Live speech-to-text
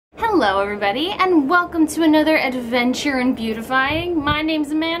Hello everybody, and welcome to another adventure in beautifying. My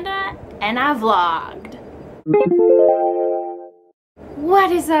name's Amanda, and I vlogged.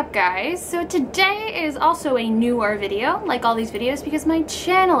 What is up, guys? So today is also a newer video, like all these videos, because my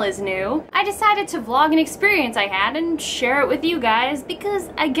channel is new. I decided to vlog an experience I had and share it with you guys, because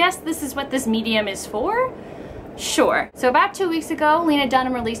I guess this is what this medium is for? Sure. So about 2 weeks ago, Lena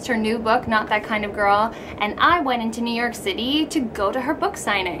Dunham released her new book, Not That Kind of Girl, and I went into New York City to go to her book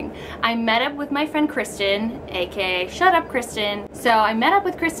signing. I met up with my friend Kristen, aka Shut Up Kristen. So I met up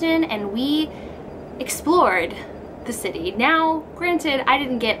with Kristen and we explored the city. Now, granted, I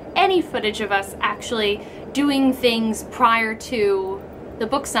didn't get any footage of us actually doing things prior to the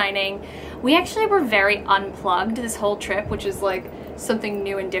book signing. We actually were very unplugged this whole trip, which is like something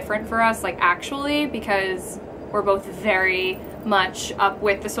new and different for us, like actually, because we're both very much up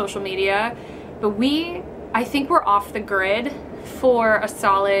with the social media, but I think we're off the grid for a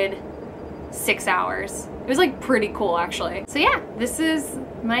solid 6 hours. It was like pretty cool actually. So yeah, this is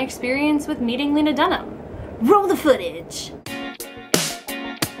my experience with meeting Lena Dunham. Roll the footage.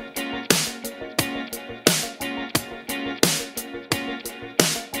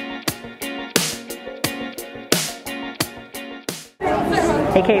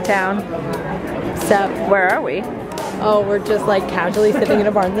 Hey K-Town. So, where are we? Oh, we're just like casually sitting in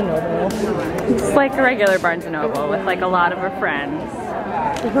a Barnes & Noble. Just like a regular Barnes & Noble with like a lot of our friends.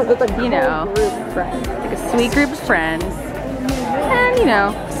 You know, like a sweet group of friends. And you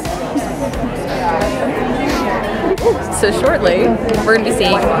know. So shortly, we're going to be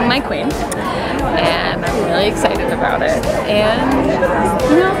seeing my queen. And I'm really excited about it. And,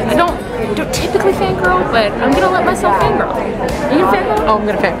 you know, I don't typically fangirl, but I'm going to let myself fangirl. Are you going to fangirl? Oh, I'm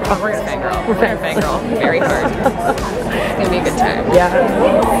going to fangirl. We're going to fangirl. We're going to fangirl very hard. It's going to be a good time. Yeah.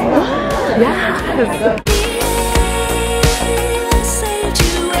 Yes.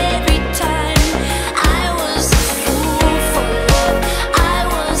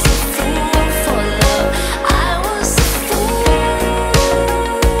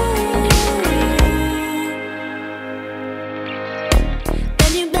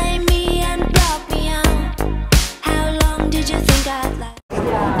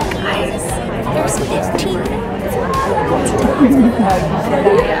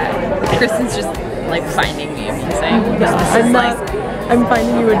 Kristen's just like finding me amusing. I'm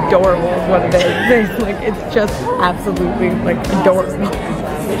finding you adorable one day. Like it's just absolutely like adorable.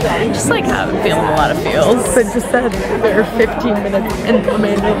 I just like feeling a lot of feels. So just said there are 15 minutes and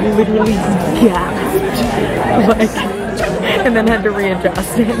Amanda literally gasped. Like, and then had to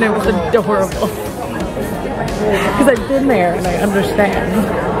readjust and it was adorable. Because I've been there and I understand.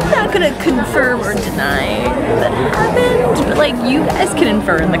 I'm not gonna confirm or deny that happened, but like you guys can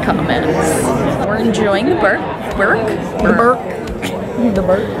infer in the comments. We're enjoying the book. We're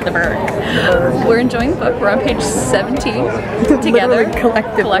enjoying the book. We're on page 17 together.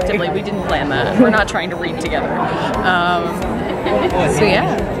 Collectively. We didn't plan that. We're not trying to read together. So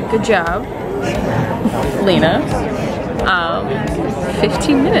yeah, good job, Lena.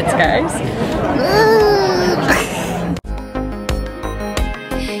 15 minutes, guys.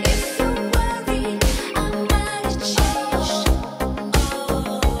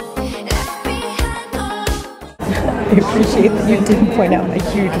 I appreciate that you didn't point out my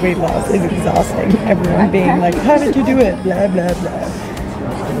huge weight loss is exhausting. Everyone being like, how did you do it? Blah, blah, blah.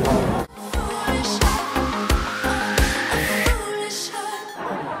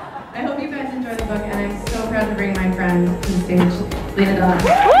 I hope you guys enjoy the book, and I'm so proud to bring my friend to the stage, Lena Dunham.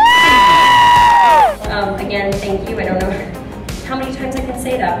 Again, thank you. I don't know how many times I can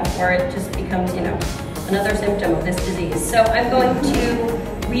say that before it just becomes, you know, another symptom of this disease. So I'm going to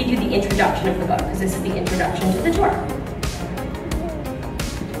read you the introduction of the book, because this is the introduction to the tour.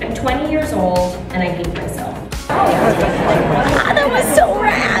 I'm 20 years old, and I hate myself. Ah, that was so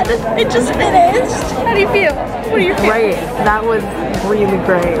rad! It just finished! How do you feel? What do you feel? Great. That was really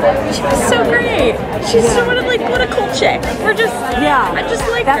great. She was so great! She's so like, what a cool chick. We're just, yeah. I just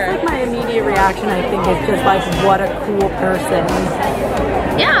like That's her. Like my immediate reaction, I think, is just like, what a cool person.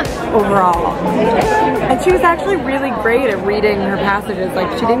 Yeah. Overall. And she was actually really great at reading her passages.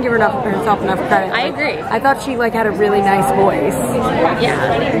 Like, she didn't give herself enough credit. I agree. I thought she like had a really nice voice.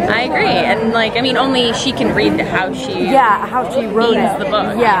 Yeah, I agree. And like, I mean, only she can read how she wrote means the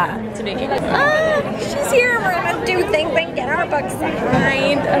book. Yeah. To make it. She's here. We're gonna do things and get our books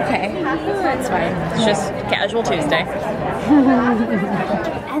signed. Okay, that's fine. It's just casual Tuesday.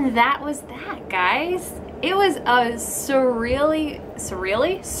 And that was that, guys. It was a surreally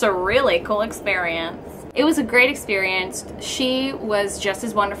cool experience. It was a great experience. She was just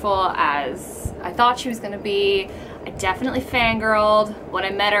as wonderful as I thought she was gonna be. I definitely fangirled. When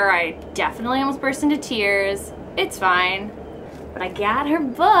I met her, I definitely almost burst into tears. It's fine. But I got her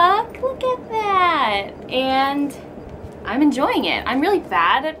book, look at that. And I'm enjoying it. I'm really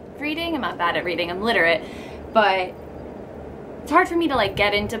bad at reading. I'm not bad at reading, I'm literate. But it's hard for me to like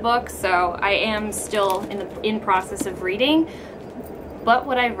get into books, so I am still in process of reading. But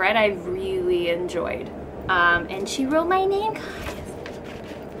what I've read, I've really enjoyed. And she wrote my name, guys.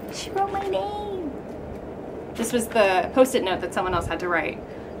 She wrote my name. This was the post-it note that someone else had to write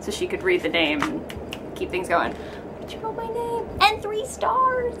so she could read the name and keep things going. She wrote my name and 3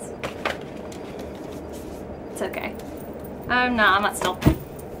 stars. It's okay. I'm not still.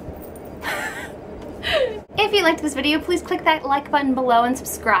 If you liked this video, please click that like button below and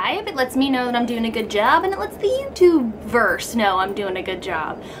subscribe. It lets me know that I'm doing a good job, and it lets the YouTube-verse know I'm doing a good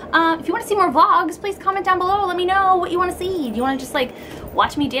job. If you want to see more vlogs, please comment down below. Let me know what you want to see. Do you want to just like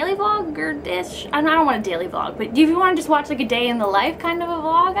watch me daily vlog or dish? I don't want a daily vlog, but if you want to just watch like a day in the life kind of a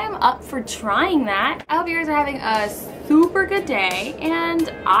vlog, I'm up for trying that. I hope you guys are having a super good day,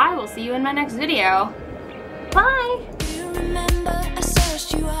 and I will see you in my next video. Bye!